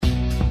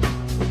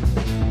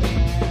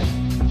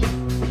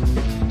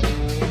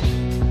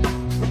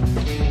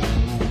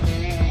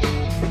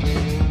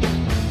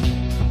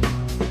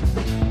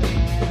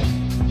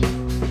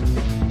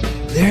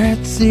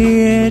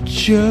see it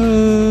show.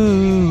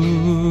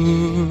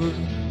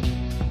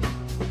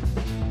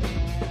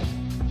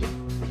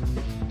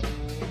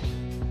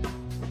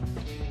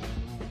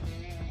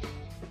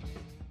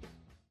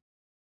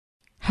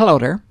 Hello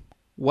there.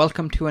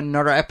 Welcome to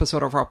another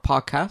episode of our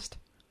podcast.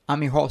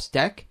 I'm your host,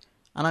 Deck,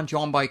 and I'm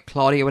joined by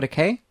Klaudia with a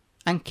K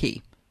and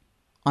Key.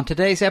 On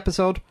today's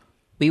episode,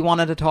 we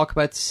wanted to talk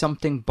about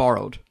Something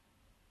Borrowed.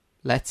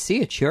 Let's see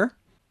it, sure?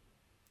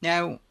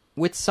 Now,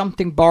 with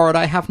Something Borrowed,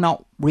 I have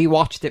not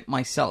rewatched it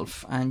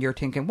myself, and you're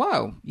thinking,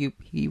 wow, you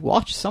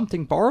watched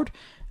Something Borrowed?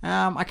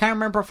 I can't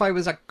remember if I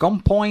was at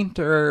gunpoint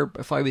or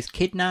if I was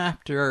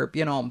kidnapped or,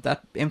 you know,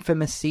 that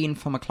infamous scene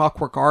from A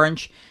Clockwork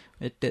Orange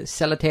with the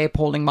sellotape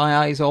holding my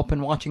eyes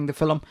open watching the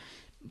film.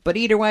 But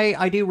either way,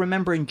 I do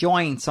remember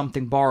enjoying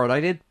Something Borrowed. I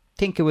did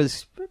think it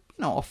was, you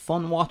know, a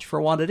fun watch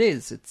for what it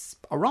is. It's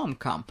a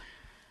rom-com.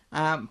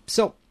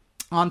 So,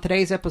 on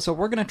today's episode,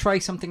 we're going to try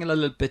something a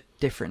little bit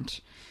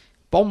different.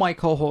 Both my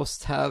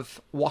co-hosts have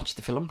watched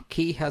the film.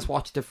 Key has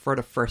watched it for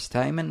the first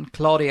time, and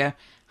Klaudia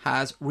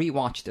has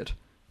rewatched it.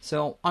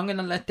 So, I'm going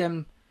to let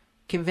them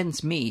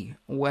convince me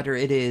whether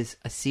it is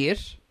a see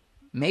it,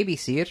 maybe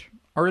see it,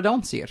 or a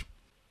don't see it.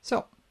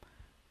 So,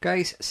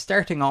 guys,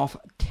 starting off,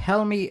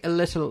 tell me a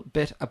little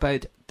bit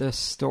about the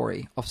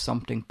story of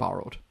Something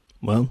Borrowed.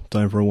 Well,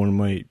 time for one of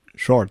my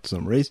short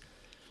summaries.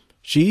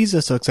 She's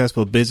a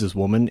successful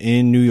businesswoman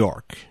in New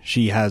York.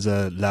 She has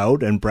a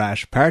loud and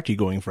brash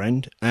party-going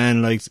friend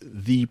and likes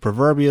the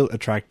proverbial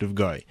attractive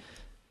guy.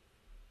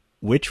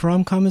 Which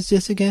rom-com is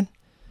this again?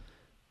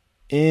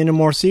 In a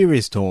more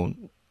serious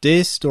tone,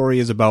 this story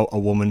is about a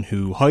woman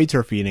who hides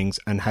her feelings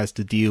and has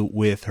to deal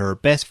with her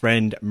best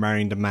friend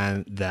marrying the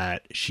man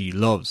that she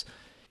loves.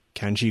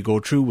 Can she go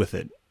through with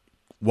it?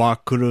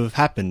 What could have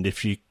happened if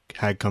she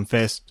had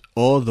confessed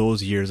all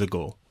those years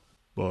ago?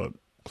 But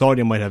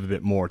Klaudia might have a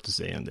bit more to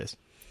say on this.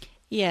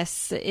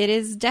 Yes, it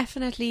is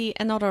definitely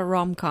another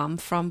rom-com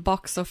from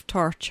Box of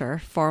Torture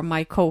for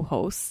my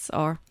co-hosts,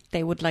 or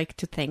they would like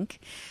to think.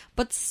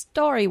 But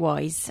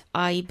story-wise,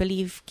 I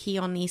believe Key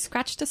only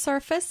scratched the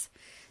surface.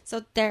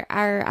 So there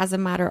are, as a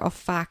matter of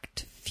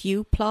fact,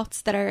 few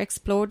plots that are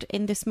explored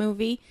in this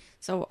movie.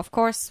 So, of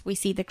course, we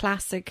see the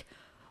classic,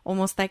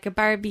 almost like a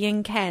Barbie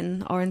and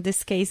Ken, or in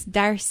this case,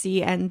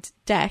 Darcy and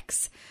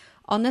Dex.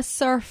 On a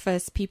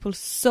surface, people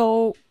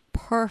so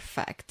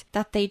perfect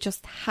that they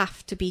just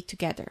have to be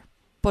together.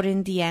 But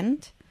in the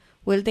end,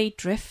 will they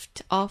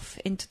drift off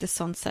into the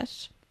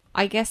sunset?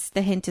 I guess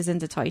the hint is in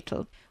the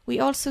title. We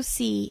also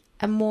see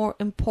a more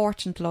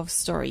important love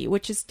story,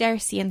 which is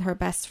Darcy and her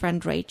best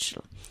friend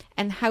Rachel,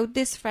 and how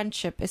this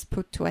friendship is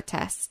put to a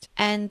test.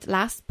 And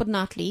last but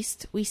not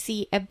least, we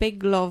see a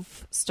big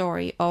love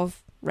story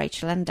of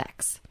Rachel and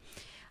Dex.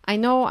 I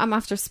know I'm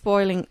after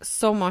spoiling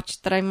so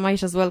much that I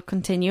might as well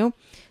continue.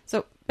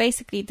 So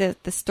basically the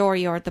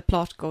story or the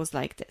plot goes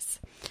like this.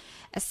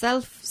 A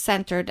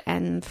self-centered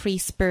and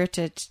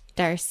free-spirited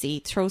Darcy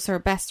throws her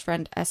best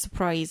friend a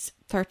surprise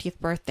 30th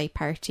birthday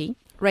party.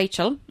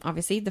 Rachel,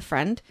 obviously the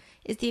friend,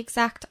 is the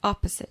exact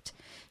opposite.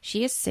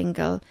 She is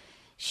single.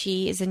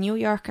 She is a New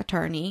York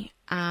attorney,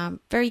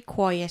 very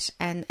quiet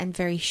and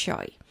very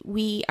shy.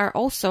 We are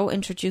also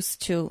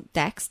introduced to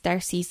Dex,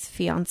 Darcy's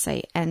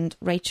fiancé and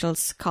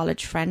Rachel's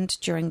college friend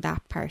during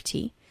that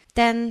party.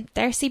 Then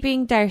Darcy,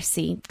 being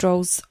Darcy,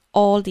 draws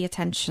all the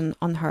attention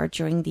on her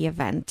during the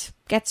event,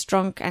 gets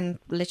drunk and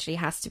literally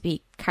has to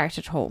be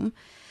carted home.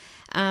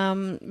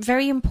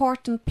 Very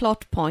important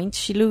plot point,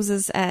 she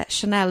loses a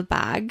Chanel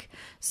bag,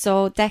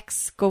 so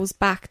Dex goes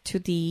back to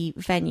the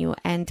venue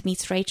and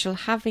meets Rachel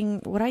having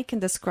what I can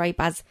describe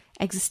as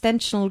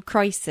existential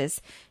crisis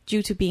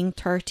due to being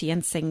 30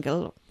 and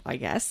single, I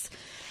guess.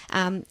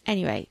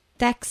 Anyway,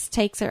 Dex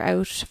takes her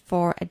out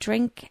for a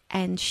drink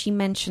and she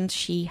mentioned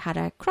she had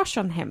a crush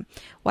on him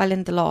while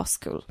in the law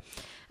school.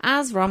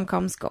 As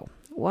rom-coms go,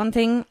 one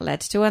thing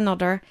led to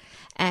another,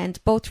 and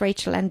both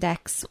Rachel and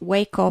Dex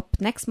wake up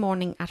next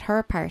morning at her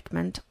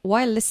apartment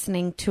while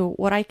listening to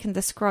what I can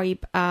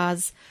describe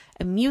as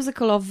a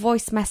musical of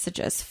voice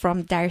messages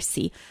from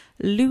Darcy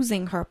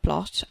losing her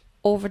plot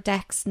over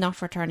Dex not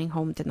returning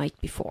home the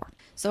night before.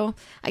 So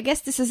I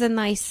guess this is a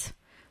nice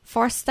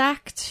first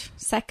act,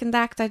 second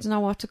act, I don't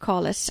know what to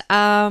call it.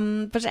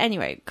 But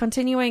anyway,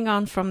 continuing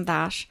on from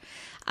that,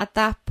 at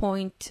that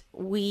point,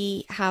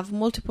 we have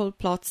multiple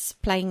plots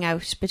playing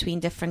out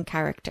between different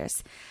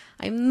characters.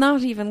 I'm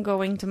not even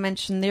going to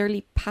mention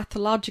nearly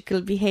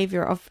pathological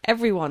behaviour of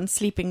everyone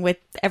sleeping with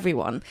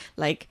everyone,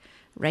 like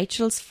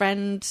Rachel's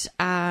friend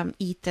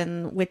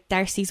Ethan with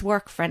Darcy's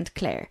work friend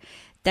Claire.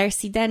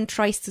 Darcy then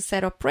tries to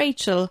set up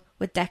Rachel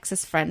with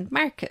Dex's friend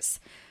Marcus,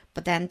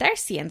 but then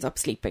Darcy ends up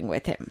sleeping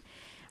with him.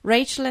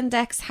 Rachel and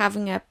Dex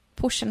having a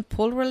push and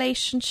pull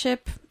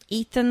relationship.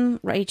 Ethan,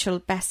 Rachel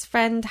best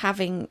friend,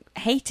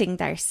 hating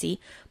Darcy,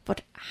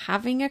 but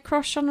having a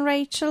crush on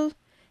Rachel.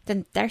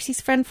 Then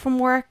Darcy's friend from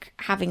work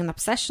having an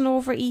obsession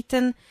over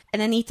Ethan,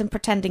 and then Ethan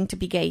pretending to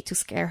be gay to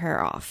scare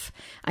her off.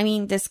 I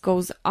mean, this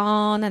goes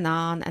on and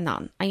on and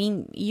on. I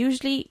mean,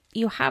 usually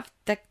you have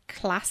the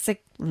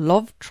classic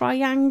love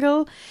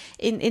triangle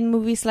in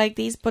movies like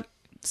these, but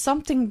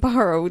Something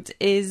Borrowed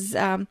is,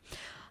 I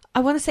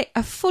want to say,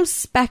 a full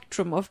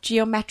spectrum of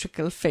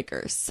geometrical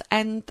figures,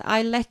 and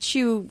I let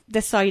you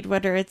decide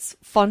whether it's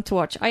fun to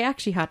watch. I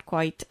actually had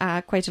quite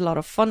a lot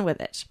of fun with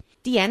it.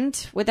 The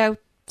end, without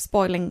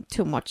spoiling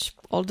too much,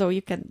 although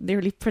you can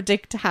nearly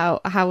predict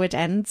how it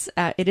ends.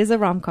 It is a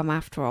rom-com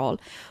after all.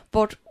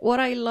 But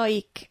what I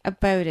like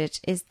about it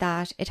is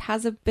that it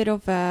has a bit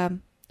of a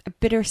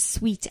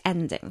bittersweet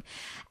ending.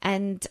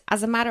 And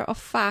as a matter of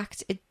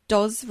fact, it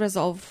does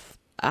resolve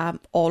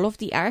all of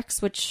the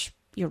arcs, which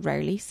you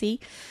rarely see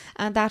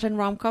that in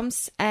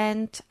rom-coms.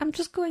 And I'm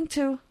just going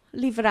to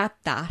leave it at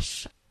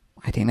that.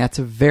 I think that's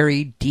a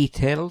very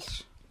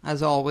detailed,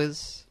 as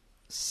always,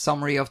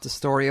 summary of the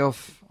story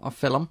of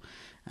film.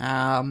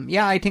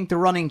 I think the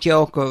running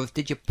joke of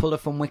did you pull it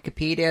from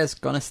Wikipedia is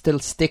going to still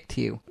stick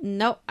to you.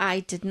 No,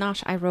 I did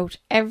not. I wrote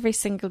every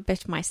single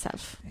bit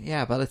myself.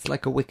 Yeah, but it's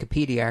like a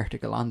Wikipedia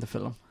article on the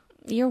film.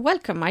 You're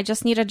welcome. I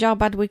just need a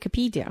job at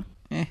Wikipedia.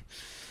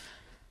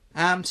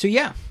 As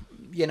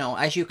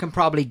you can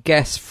probably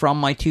guess from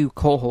my two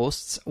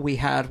co-hosts, we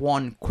had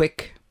one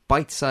quick,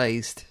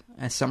 bite-sized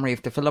summary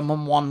of the film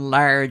and one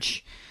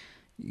large,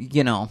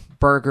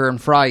 burger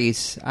and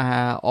fries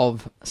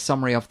of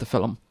summary of the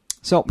film.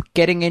 So,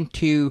 getting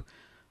into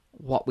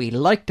what we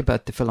liked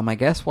about the film, I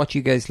guess, what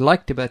you guys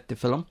liked about the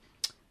film.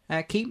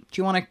 Keith, do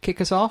you want to kick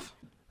us off?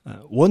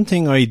 One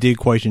thing I did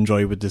quite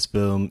enjoy with this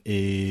film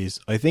is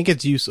I think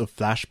its use of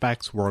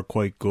flashbacks were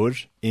quite good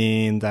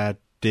in that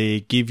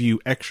they give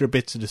you extra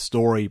bits of the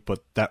story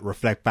but that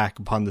reflect back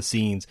upon the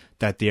scenes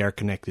that they are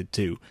connected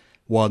to,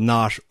 while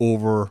not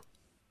over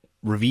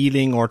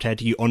revealing or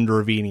technically under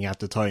revealing at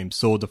the time.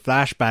 So the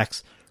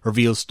flashbacks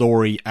reveal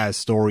story as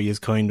story is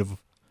kind of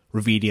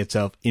revealing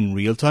itself in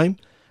real time,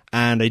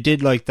 and I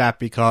did like that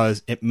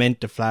because it meant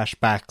the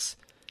flashbacks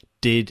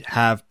did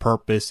have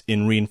purpose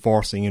in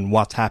reinforcing in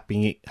what's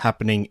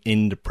happening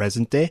in the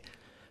present day.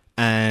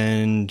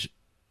 And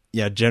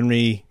yeah,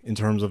 generally in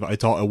terms of, I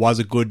thought it was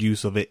a good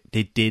use of it.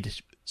 They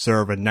did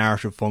serve a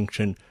narrative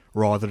function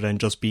rather than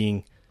just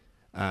being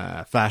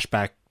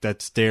flashback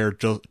that's there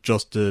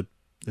just to,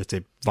 let's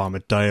say,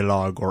 vomit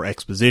dialogue or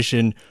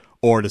exposition,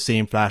 or the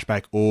same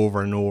flashback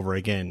over and over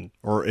again.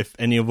 Or if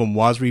any of them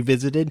was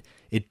revisited,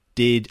 it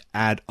did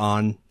add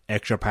on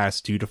extra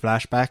parts to the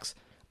flashbacks.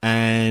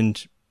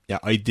 And yeah,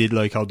 I did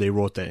like how they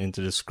wrote that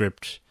into the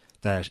script,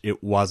 that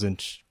it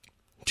wasn't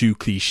too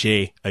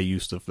cliche a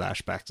use of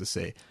flashbacks to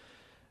say.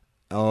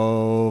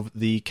 Of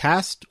the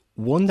cast,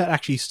 one that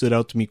actually stood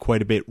out to me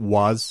quite a bit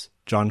was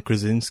John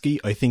Krasinski.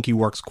 I think he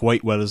works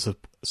quite well as a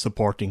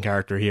supporting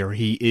character here.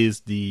 He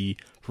is the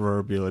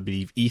proverbial, I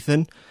believe,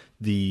 Ethan,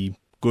 the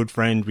good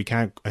friend. We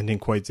can't, I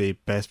think, quite say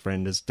best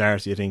friend, as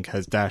Darcy, I think,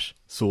 has that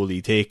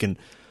solely taken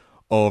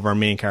of our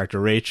main character,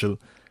 Rachel.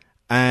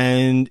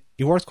 And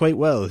he works quite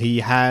well.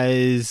 He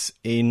has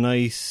a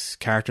nice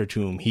character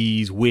to him.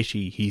 He's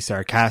witty, he's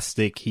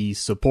sarcastic, he's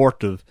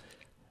supportive.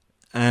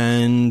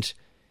 And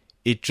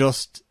it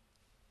just,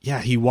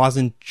 he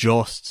wasn't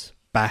just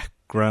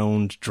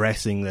background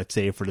dressing, let's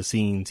say, for the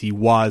scenes. He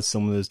was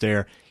someone that's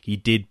there. He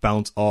did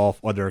bounce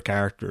off other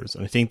characters.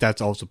 And I think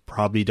that's also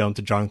probably down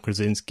to John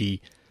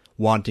Krasinski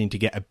wanting to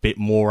get a bit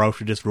more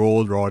out of this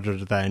role rather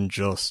than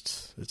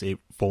just, let's say,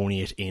 phoning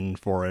it in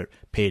for a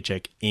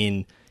paycheck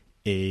in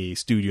a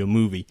studio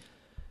movie.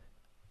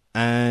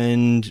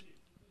 And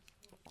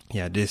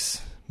yeah,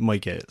 this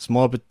might get a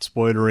small bit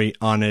spoilery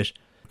on it.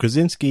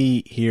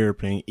 Krasinski here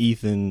playing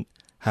Ethan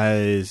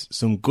has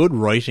some good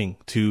writing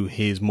to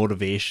his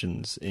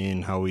motivations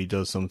in how he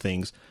does some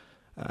things.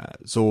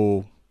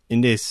 So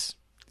in this,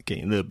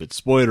 getting a little bit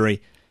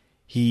spoilery,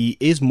 he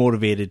is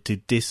motivated to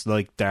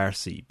dislike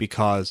Darcy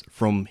because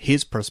from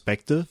his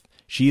perspective,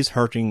 she is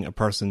hurting a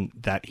person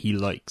that he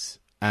likes.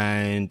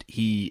 And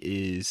he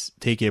is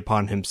taking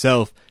upon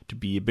himself to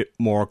be a bit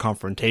more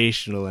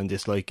confrontational and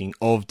disliking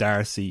of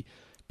Darcy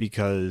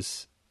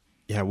because,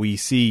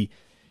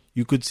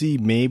 you could see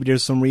maybe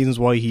there's some reasons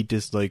why he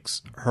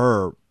dislikes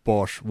her,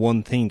 but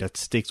one thing that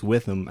sticks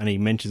with him, and he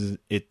mentions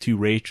it to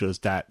Rachel, is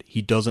that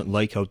he doesn't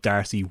like how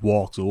Darcy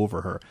walks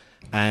over her.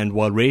 And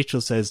while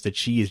Rachel says that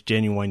she is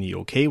genuinely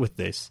okay with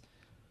this,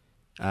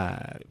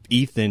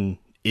 Ethan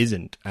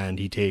isn't, and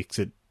he takes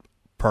it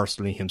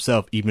personally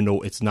himself, even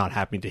though it's not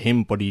happening to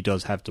him, but he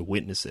does have to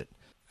witness it.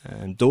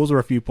 And those are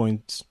a few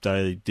points that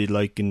I did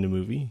like in the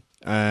movie.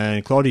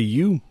 And Klaudia,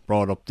 you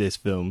brought up this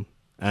film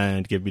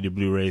and gave me the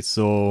Blu-ray,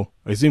 so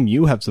I assume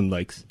you have some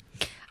likes.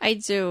 I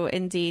do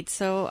indeed.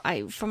 So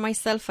for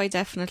myself, I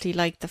definitely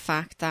like the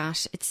fact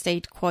that it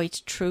stayed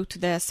quite true to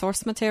the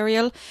source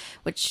material,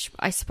 which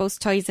I suppose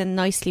ties in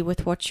nicely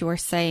with what you were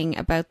saying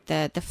about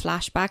the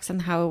flashbacks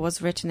and how it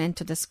was written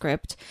into the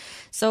script.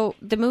 So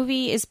the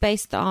movie is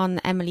based on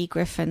Emily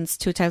Griffin's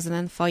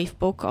 2005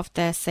 book of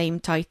the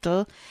same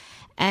title.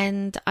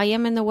 And I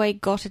am in a way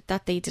gutted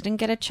that they didn't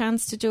get a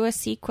chance to do a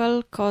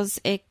sequel because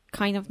it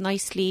kind of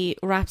nicely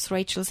wraps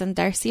Rachel's and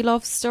Darcy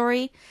love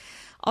story.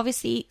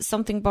 Obviously,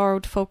 Something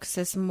Borrowed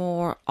focuses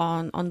more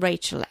on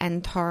Rachel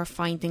and her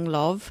finding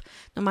love,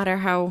 no matter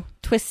how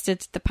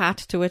twisted the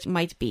path to it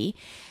might be.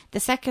 The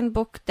second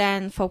book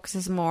then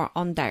focuses more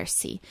on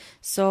Darcy.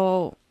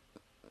 So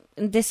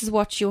this is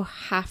what you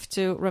have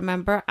to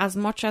remember. As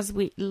much as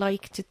we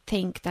like to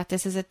think that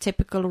this is a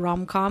typical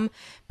rom-com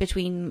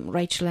between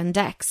Rachel and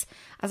Dex,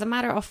 as a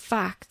matter of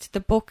fact, the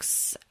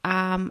books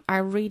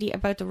are really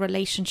about the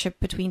relationship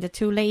between the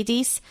two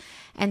ladies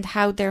and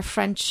how their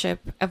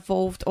friendship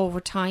evolved over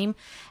time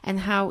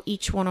and how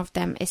each one of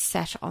them is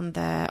set on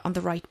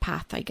the right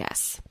path, I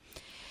guess.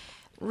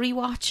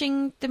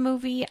 Rewatching the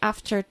movie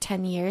after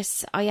 10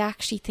 years, I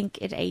actually think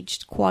it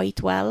aged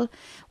quite well,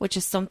 which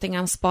is something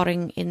I'm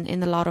spotting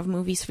in a lot of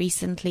movies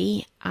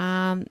recently.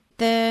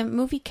 The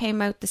movie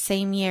came out the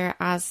same year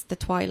as the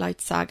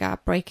Twilight Saga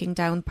Breaking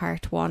Down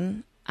Part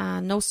 1.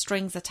 No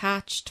Strings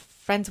Attached,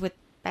 Friends with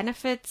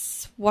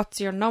Benefits,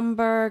 What's Your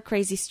Number,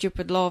 Crazy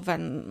Stupid Love,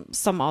 and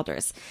some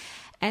others.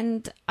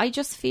 And I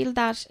just feel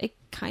that it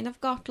kind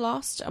of got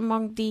lost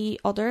among the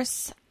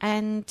others.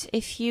 And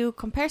if you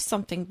compare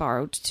Something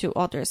Borrowed to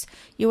others,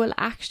 you will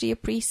actually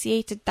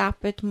appreciate it that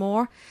bit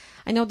more.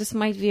 I know this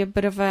might be a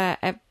bit of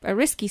a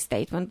risky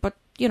statement, but,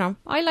 you know,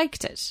 I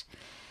liked it.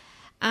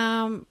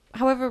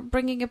 However,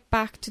 bringing it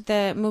back to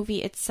the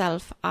movie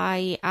itself,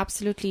 I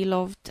absolutely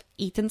loved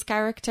Ethan's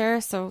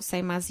character. So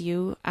same as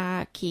you,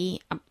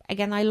 Key.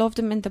 Again, I loved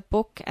him in the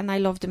book and I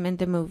loved him in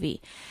the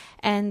movie.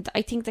 And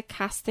I think the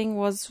casting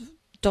was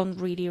done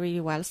really, really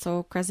well.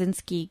 So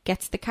Krasinski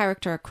gets the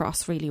character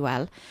across really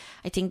well.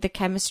 I think the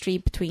chemistry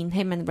between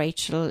him and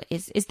Rachel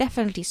is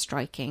definitely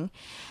striking.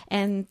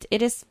 And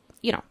it is,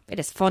 you know, it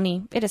is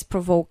funny, it is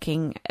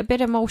provoking, a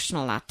bit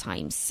emotional at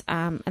times.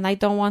 And I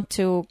don't want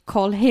to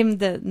call him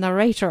the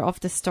narrator of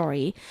the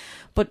story,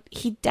 but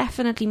he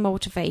definitely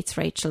motivates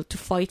Rachel to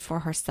fight for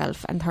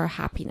herself and her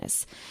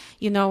happiness.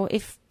 You know,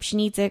 if she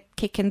needs a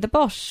kick in the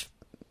butt,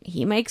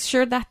 he makes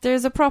sure that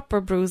there's a proper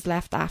bruise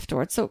left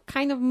afterwards. So it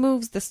kind of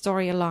moves the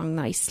story along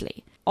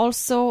nicely.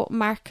 Also,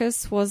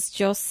 Marcus was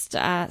just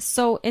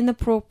so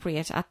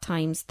inappropriate at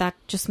times that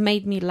just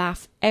made me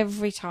laugh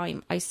every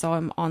time I saw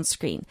him on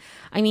screen.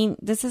 I mean,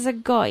 this is a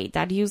guy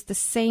that used the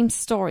same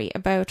story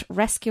about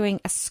rescuing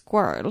a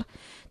squirrel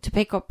to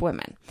pick up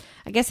women.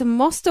 I guess it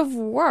must have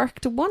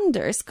worked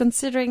wonders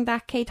considering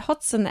that Kate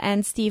Hudson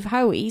and Steve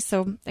Howey,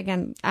 so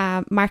again,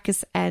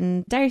 Marcus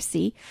and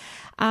Darcy,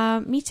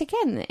 meet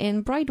again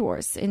in Bride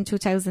Wars in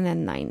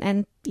 2009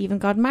 and even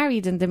got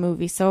married in the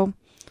movie. So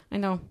I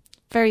know,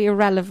 very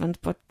irrelevant,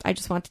 but I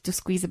just wanted to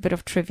squeeze a bit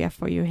of trivia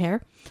for you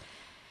here.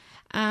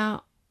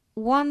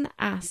 One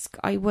ask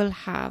I will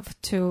have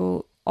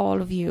to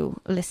all of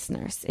you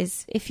listeners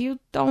is if you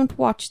don't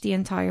watch the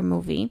entire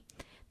movie,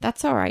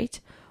 that's all right.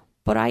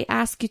 But I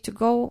ask you to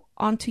go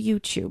onto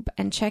YouTube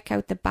and check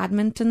out the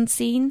badminton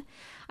scene.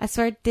 I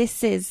swear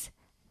this is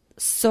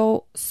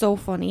so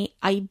funny.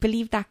 I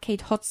believe that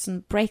Kate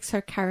Hudson breaks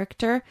her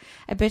character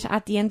a bit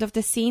at the end of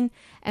the scene.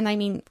 And I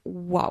mean,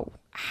 wow.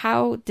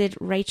 How did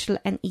Rachel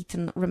and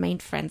Ethan remain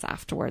friends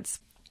afterwards?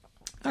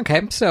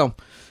 Okay, so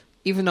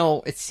even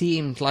though it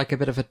seemed like a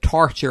bit of a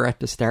torture at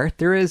the start,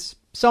 there is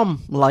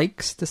some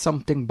likes to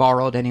Something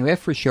Borrowed anyway,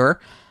 for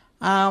sure.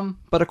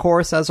 But of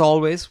course, as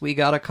always, we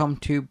gotta come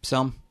to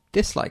some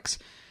dislikes.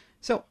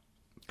 So,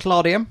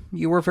 Klaudia,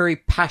 you were very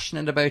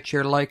passionate about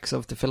your likes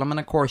of the film, and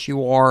of course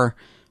you are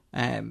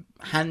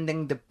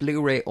handing the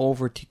Blu-ray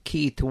over to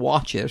Key to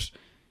watch it.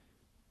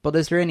 But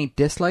is there any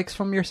dislikes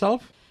from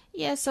yourself?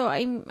 Yeah, so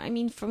I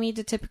mean, for me,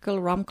 the typical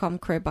rom-com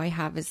crib I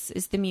have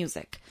is the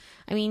music.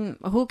 I mean,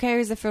 who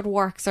cares if it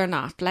works or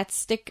not? Let's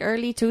stick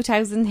early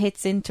 2000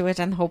 hits into it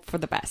and hope for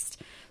the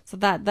best. So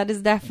that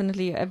is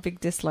definitely a big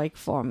dislike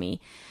for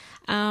me.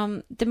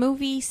 The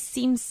movie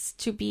seems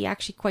to be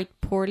actually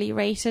quite poorly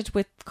rated,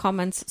 with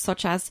comments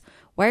such as,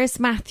 "Where's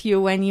Matthew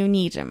when you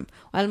need him?"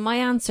 Well, my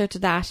answer to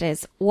that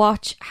is,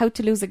 watch How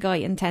to Lose a Guy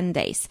in 10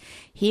 Days.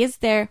 He is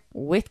there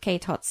with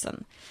Kate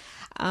Hudson.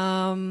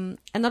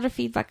 Another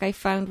feedback I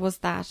found was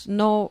that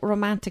no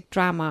romantic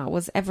drama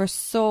was ever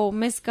so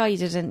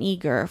misguided and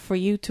eager for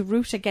you to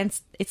root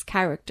against its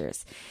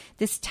characters.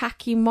 This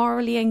tacky,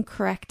 morally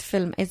incorrect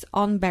film is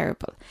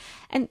unbearable.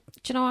 And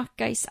do you know what,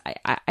 guys?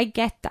 I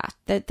get that.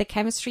 The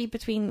chemistry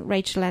between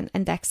Rachel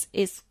and Dex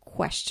is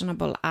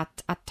questionable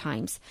at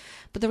times.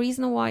 But the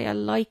reason why I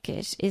like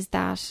it is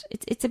that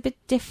it's a bit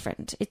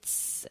different. It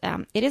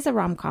is a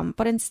rom-com,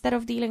 but instead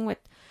of dealing with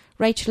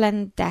Rachel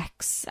and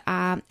Dex,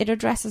 it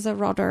addresses a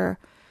rather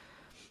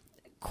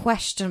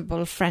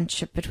questionable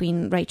friendship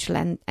between Rachel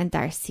and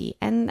Darcy.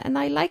 And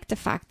I like the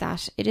fact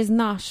that it is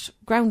not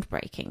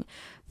groundbreaking,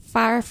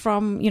 far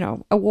from,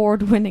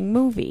 award-winning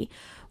movie.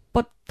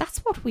 But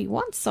that's what we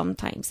want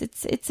sometimes.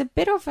 It's a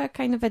bit of a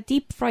kind of a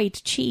deep fried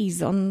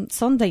cheese on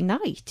Sunday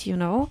night,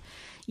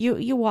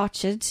 You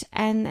watch it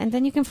and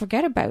then you can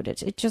forget about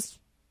it. It just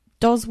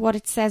does what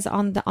it says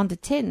on the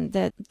tin.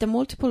 The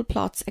multiple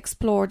plots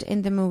explored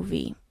in the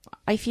movie,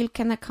 I feel,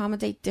 can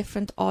accommodate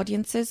different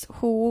audiences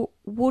who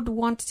would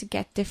want to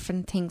get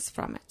different things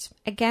from it.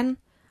 Again,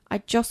 I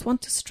just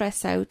want to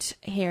stress out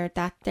here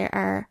that there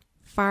are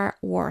far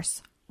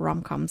worse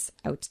rom-coms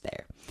out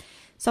there.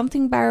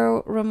 Something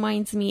Borrow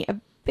reminds me a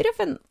bit of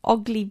an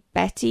Ugly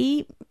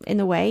Betty in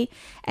a way.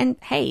 And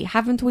hey,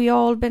 haven't we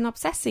all been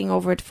obsessing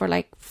over it for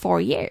like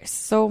 4 years?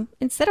 So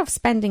instead of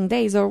spending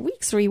days or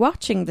weeks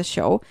rewatching the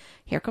show,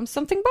 here comes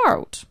Something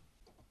Borrowed.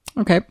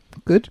 Okay,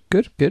 good.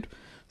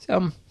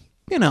 So,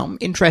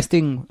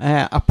 interesting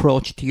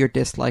approach to your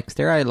dislikes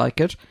there. I like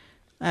it.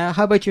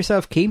 How about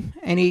yourself, Key?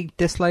 Any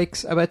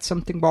dislikes about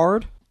Something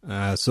Borrowed?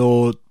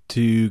 So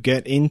to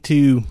get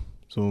into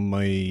some of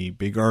my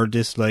bigger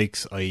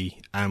dislikes, I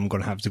am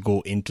going to have to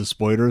go into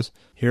spoilers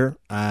here.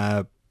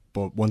 But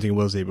one thing I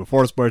will say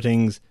before spoiler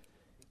things,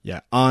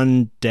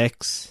 on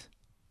Dex,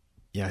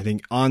 I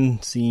think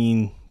on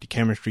seeing the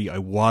chemistry, I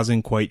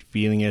wasn't quite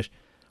feeling it.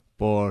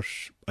 But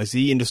I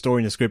see in the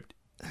story and the script,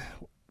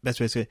 best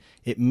way to say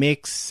it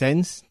makes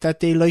sense that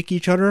they like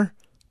each other,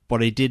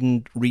 but I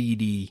didn't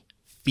really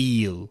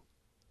feel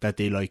that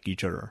they like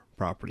each other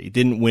properly. It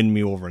didn't win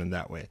me over in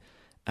that way.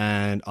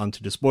 And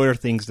onto the spoiler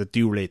things that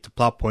do relate to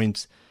plot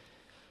points.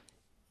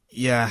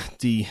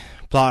 The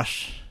plot,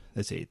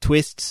 let's say,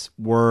 twists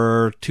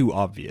were too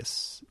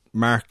obvious.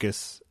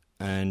 Marcus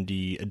and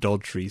the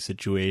adultery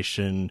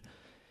situation,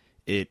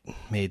 it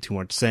made too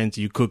much sense.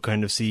 You could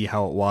kind of see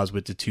how it was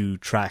with the two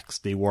tracks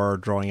they were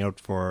drawing out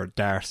for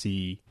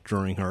Darcy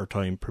during her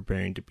time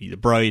preparing to be the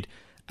bride,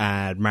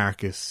 and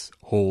Marcus'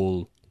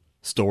 whole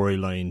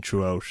storyline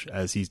throughout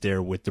as he's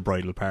there with the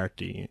bridal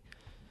party.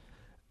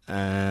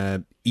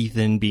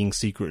 Ethan being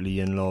secretly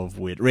in love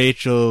with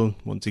Rachel,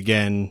 once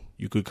again,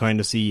 you could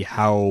kind of see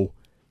how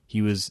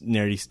he was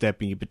nearly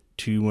stepping a bit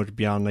too much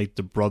beyond like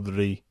the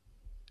brotherly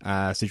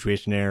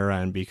situation there,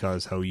 and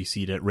because how you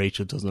see that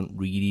Rachel doesn't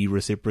really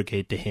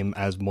reciprocate to him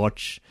as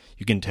much,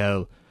 you can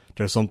tell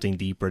there's something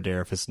deeper there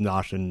if it's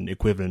not an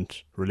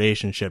equivalent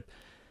relationship.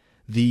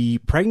 The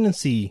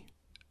pregnancy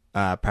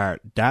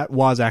part, that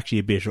was actually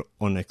a bit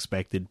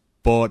unexpected,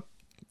 but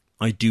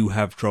I do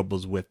have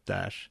troubles with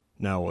that.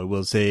 Now, I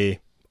will say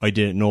I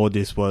didn't know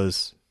this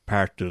was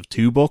part of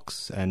 2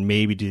 books, and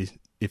maybe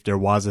if there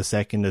was a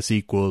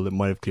sequel, it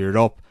might have cleared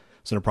up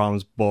some of the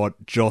problems,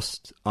 but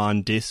just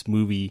on this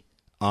movie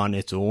on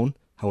its own,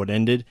 how it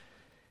ended,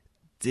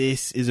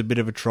 this is a bit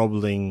of a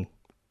troubling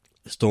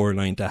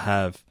storyline to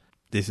have.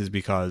 This is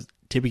because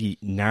typically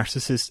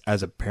narcissist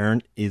as a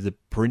parent is a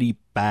pretty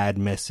bad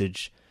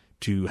message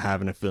to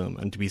have in a film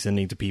and to be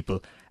sending to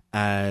people,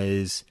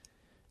 as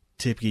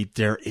typically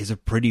there is a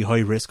pretty high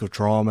risk of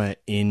trauma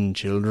in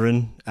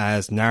children,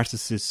 as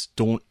narcissists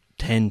don't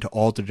tend to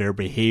alter their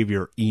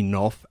behavior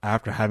enough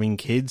after having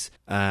kids.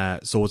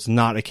 So it's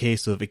not a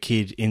case of a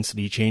kid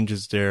instantly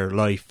changes their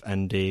life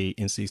and they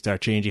instantly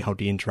start changing how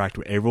they interact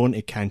with everyone.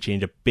 It can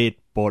change a bit,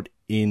 but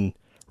in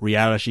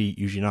reality,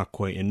 usually not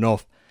quite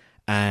enough.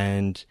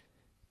 And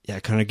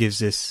it kind of gives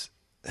this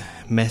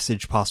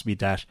message possibly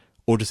that,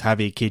 just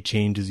having a kid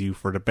changes you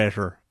for the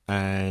better.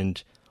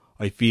 And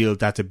I feel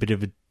that's a bit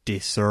of a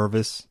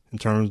disservice in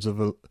terms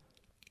of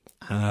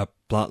a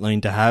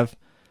plotline to have.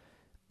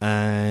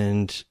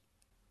 And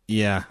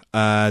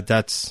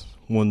that's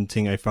one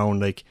thing I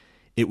found. Like,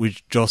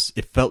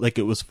 it felt like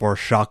it was for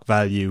shock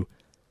value,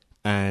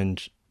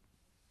 and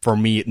for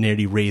me it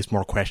nearly raised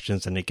more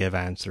questions than it gave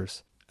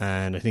answers.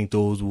 And I think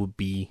those would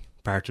be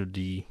part of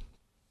the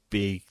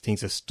big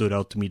things that stood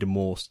out to me the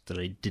most that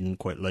I didn't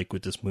quite like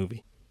with this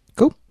movie.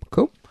 Cool.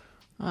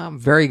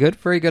 Very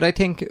good. I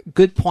think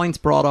good points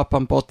brought up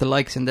on both the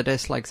likes and the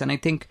dislikes. And I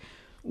think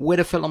with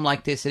a film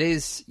like this, it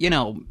is,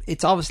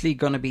 it's obviously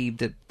going to be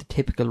the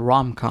typical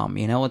rom-com,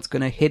 it's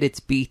going to hit its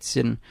beats,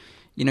 and,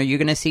 you're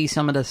going to see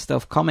some of this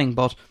stuff coming,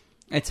 but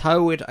it's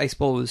how it, I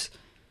suppose,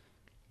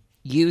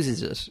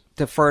 uses it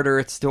to further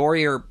its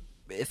story, or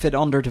if it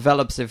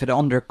underdevelops, if it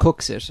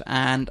undercooks it.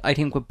 And I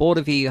think with both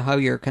of you, how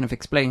you're kind of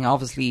explaining,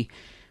 obviously,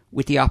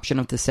 with the option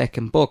of the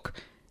second book,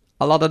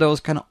 a lot of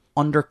those kind of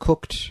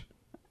undercooked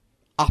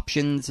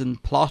options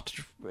and plot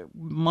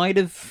might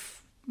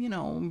have,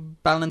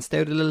 balanced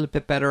out a little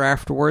bit better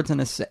afterwards in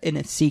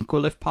a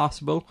sequel if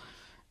possible.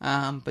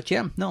 But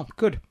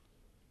good.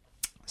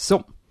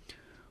 So,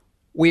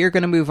 we are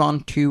going to move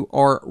on to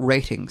our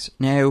ratings.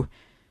 Now,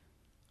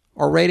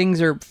 our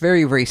ratings are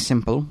very, very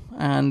simple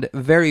and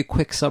very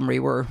quick summary.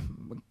 We're a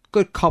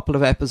good couple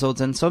of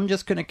episodes in, so I'm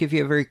just going to give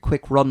you a very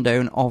quick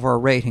rundown of our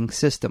rating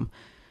system.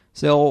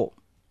 So,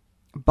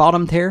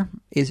 bottom tier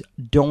is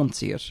don't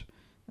see it.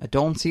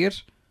 Don't see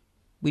it.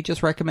 We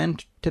just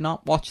recommend to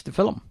not watch the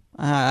film.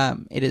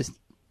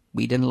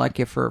 We didn't like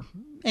it for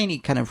any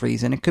kind of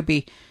reason. It could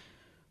be,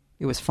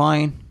 it was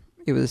fine,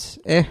 it was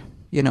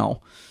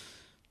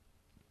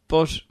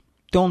but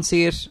don't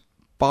see it.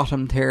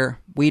 Bottom tier,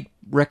 we'd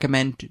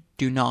recommend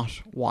do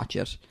not watch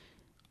it.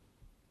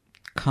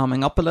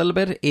 Coming up a little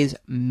bit is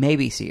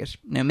maybe see it.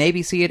 Now,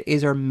 maybe see it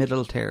is our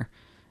middle tier,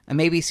 and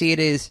maybe see it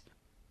is,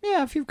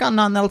 if you've got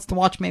nothing else to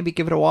watch, maybe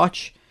give it a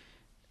watch.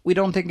 We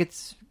don't think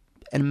it's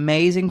an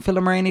amazing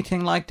film or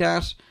anything like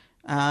that,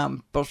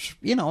 but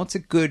it's a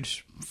good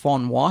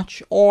fun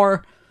watch.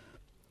 Or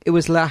it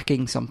was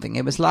lacking something.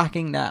 It was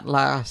lacking that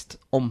last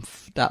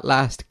oomph, that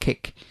last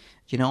kick.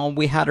 You know,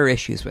 we had our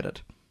issues with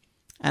it.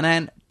 And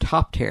then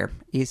top tier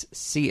is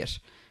See It.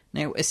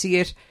 Now, See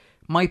It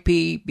might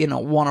be, you know,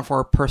 one of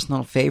our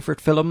personal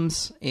favourite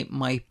films. It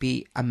might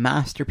be a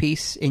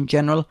masterpiece in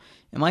general.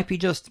 It might be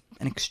just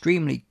an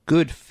extremely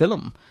good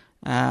film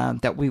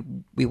that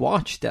we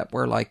watched that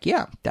we're like,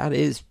 yeah, that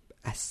is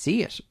a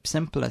See It.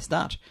 Simple as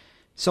that.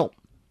 So,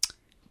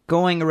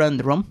 going around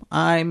the room,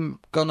 I'm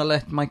going to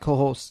let my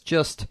co-hosts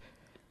just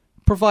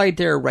provide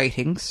their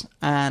ratings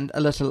and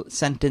a little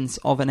sentence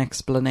of an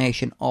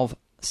explanation of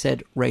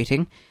said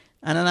rating.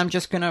 And then I'm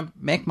just going to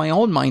make my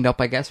own mind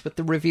up, I guess, with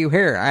the review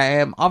here.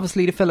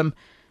 Obviously, the film,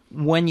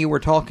 when you were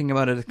talking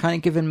about it, it's kind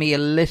of given me a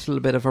little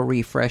bit of a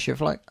refresh of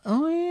like,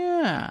 oh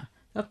yeah,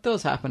 that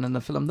does happen in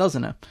the film,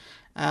 doesn't it?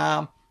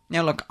 Now,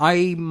 look,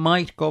 I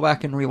might go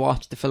back and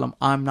rewatch the film.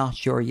 I'm not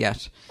sure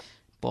yet.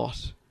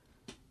 But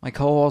my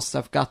co-hosts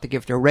have got to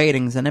give their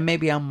ratings, and then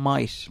maybe I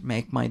might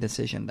make my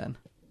decision then.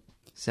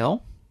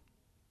 So,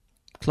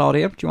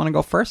 Klaudia, do you want to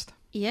go first?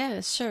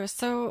 Yeah, sure.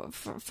 So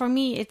for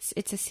me, it's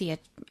a See It.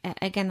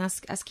 Again,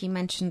 as Key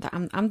mentioned,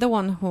 I'm the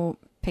one who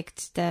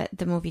picked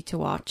the movie to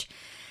watch.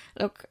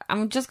 Look,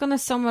 I'm just gonna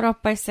sum it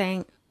up by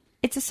saying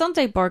it's a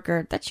Sunday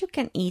burger that you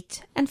can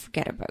eat and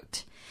forget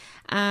about.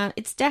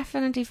 It's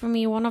definitely for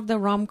me one of the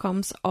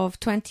rom-coms of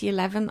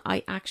 2011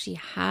 I actually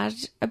had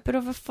a bit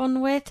of a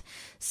fun with.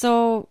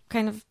 So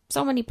kind of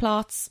so many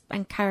plots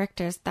and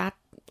characters that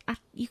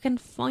you can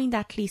find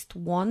at least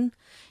one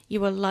you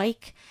will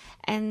like,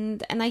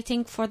 and I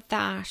think for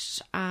that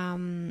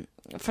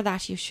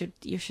you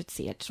should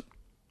see it.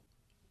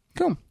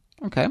 Cool.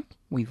 Okay,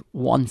 we've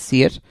one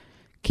See It.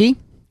 Key,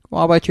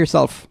 what about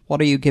yourself?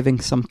 What are you giving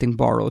Something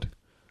Borrowed?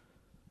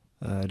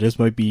 This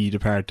might be the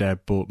part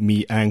that both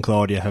me and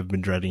Claudia have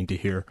been dreading to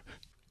hear.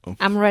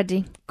 I'm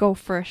ready. Go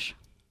for it.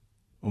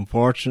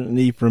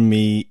 Unfortunately for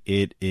me,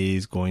 it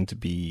is going to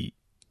be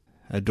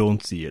I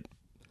Don't See It.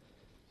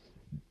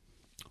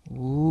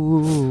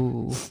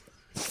 Ooh.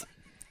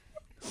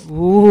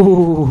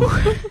 Ooh.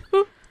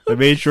 I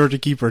made sure to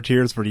keep our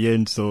tears for the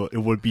end, so it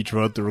would be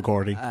throughout the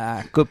recording.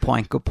 Good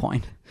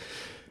point.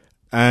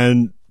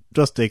 And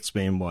just to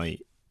explain why,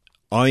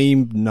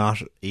 I'm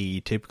not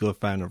a typical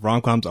fan of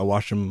rom-coms. I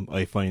watch them,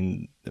 I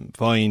find them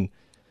fine.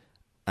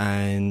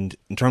 And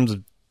in terms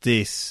of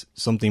this,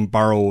 Something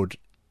Borrowed,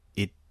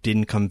 it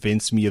didn't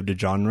convince me of the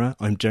genre.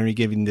 I'm generally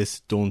giving this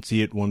Don't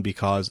See It one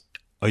because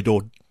I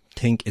don't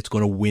think it's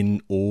going to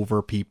win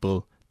over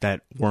people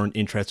that weren't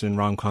interested in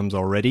rom-coms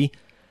already.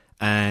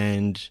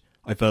 And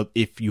I felt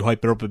if you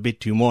hype it up a bit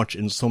too much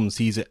and someone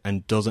sees it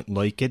and doesn't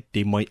like it,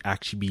 they might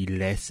actually be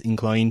less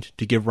inclined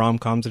to give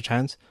rom-coms a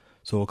chance.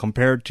 So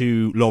compared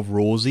to Love,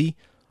 Rosie,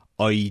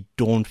 I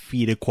don't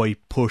feel it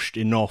quite pushed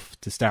enough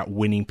to start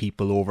winning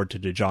people over to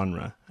the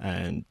genre.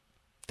 And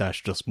that's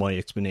just my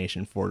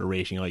explanation for the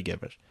rating I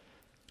give it.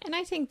 And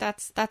I think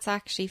that's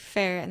actually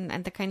fair,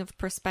 and the kind of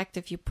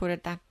perspective you put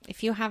it, that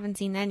if you haven't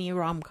seen any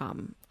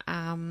rom-com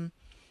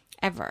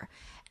ever,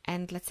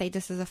 and let's say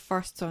this is the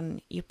first one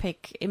you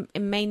pick,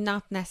 it may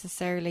not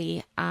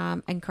necessarily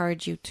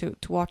encourage you to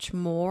watch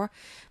more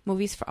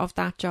movies of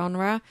that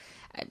genre.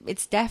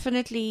 It's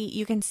definitely,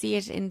 you can see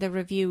it in the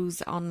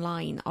reviews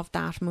online of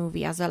that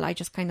movie as well. I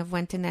just kind of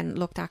went in and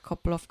looked at a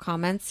couple of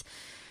comments,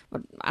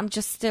 but I'm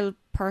just still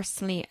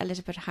personally a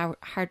little bit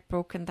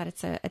heartbroken that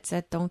it's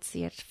a Don't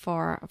See It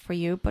for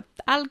you, but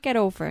I'll get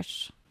over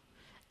it.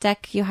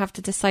 Dec, you have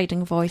the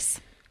deciding voice.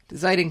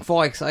 Deciding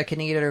voice, I can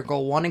either go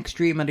one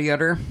extreme or the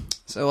other.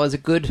 So as a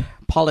good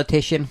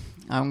politician,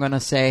 I'm going to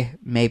say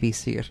maybe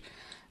See It.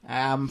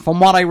 From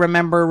what I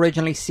remember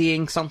originally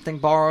seeing Something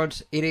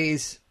Borrowed, it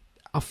is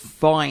a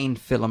fine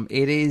film.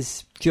 It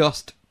is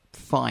just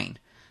fine.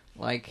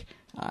 Like,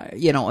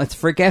 it's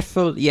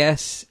forgetful,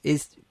 yes.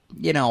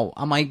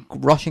 Am I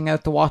rushing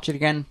out to watch it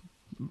again?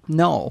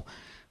 No.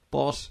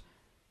 But,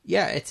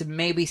 yeah, it's a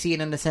maybe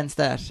seen in the sense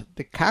that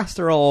the cast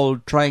are all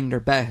trying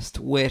their best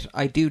with,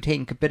 I do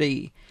think, a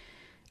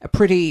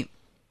pretty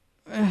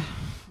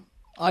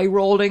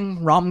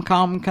eye-rolling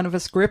rom-com kind of a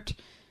script.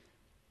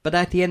 But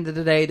at the end of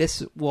the day,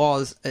 this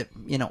was, a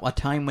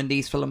time when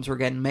these films were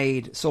getting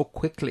made so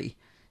quickly.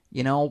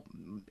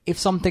 If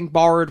Something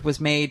Borrowed was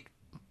made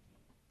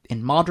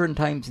in modern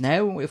times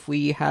now, if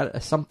we had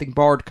a Something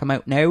Borrowed come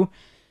out now,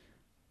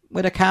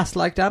 with a cast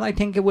like that, I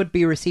think it would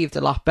be received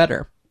a lot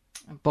better.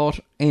 But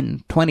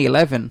in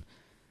 2011,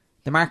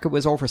 the market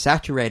was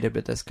oversaturated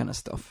with this kind of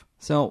stuff.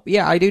 So,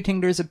 yeah, I do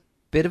think there's a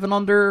bit of an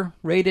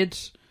underrated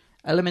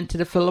element to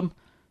the film.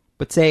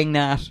 But saying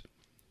that,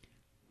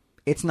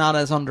 it's not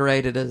as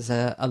underrated as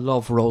a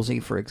Love, Rosie,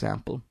 for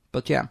example.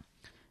 But yeah,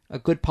 a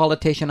good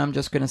politician, I'm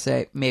just going to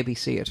say, maybe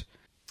See It.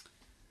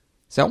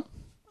 So,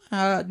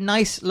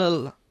 nice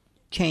little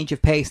change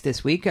of pace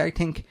this week. I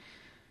think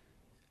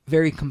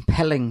very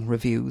compelling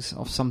reviews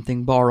of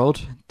Something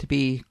Borrowed, to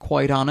be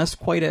quite honest.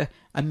 Quite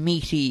a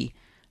meaty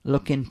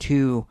look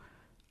into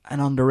an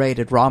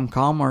underrated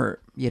rom-com, or,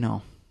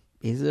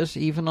 is it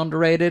even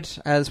underrated,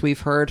 as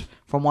we've heard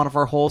from one of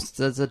our hosts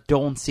as a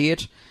Don't See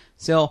It.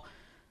 So,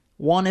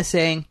 one is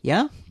saying,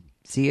 yeah,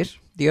 see it.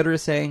 The other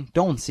is saying,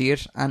 don't see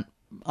it. And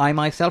I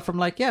myself am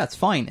like, yeah, it's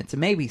fine. It's a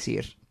maybe see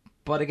it.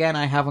 But again,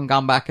 I haven't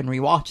gone back and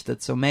rewatched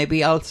it, so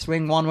maybe I'll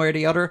swing one way or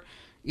the other.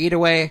 Either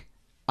way,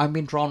 I'm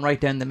being drawn right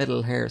down the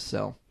middle here,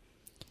 so...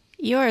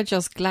 You're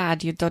just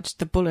glad you dodged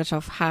the bullet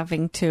of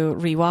having to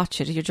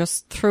rewatch it. You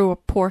just threw a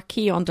poor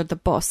Key under the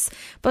bus.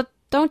 But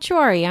don't you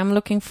worry, I'm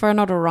looking for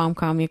another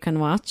rom-com you can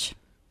watch.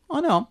 Oh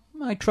no,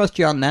 I trust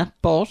you on that,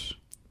 but...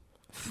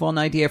 Fun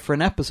idea for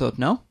an episode,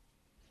 no?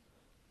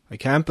 I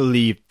can't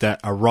believe that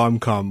a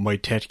rom-com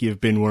might technically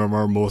have been one of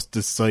our most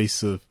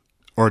divisive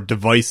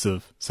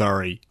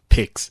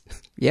picks.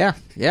 Yeah.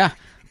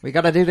 We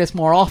gotta do this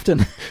more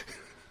often.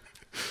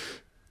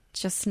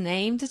 Just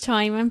name the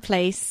time and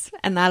place,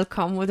 and I'll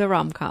come with a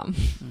rom-com.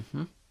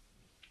 Mm-hmm.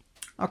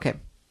 Okay.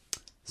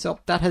 So,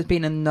 that has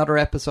been another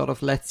episode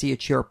of Let's See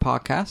It's Your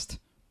podcast.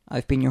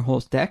 I've been your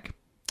host, Deck.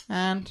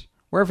 And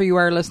wherever you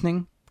are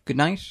listening, good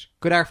night,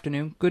 good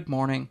afternoon, good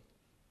morning,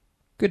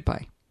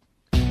 goodbye.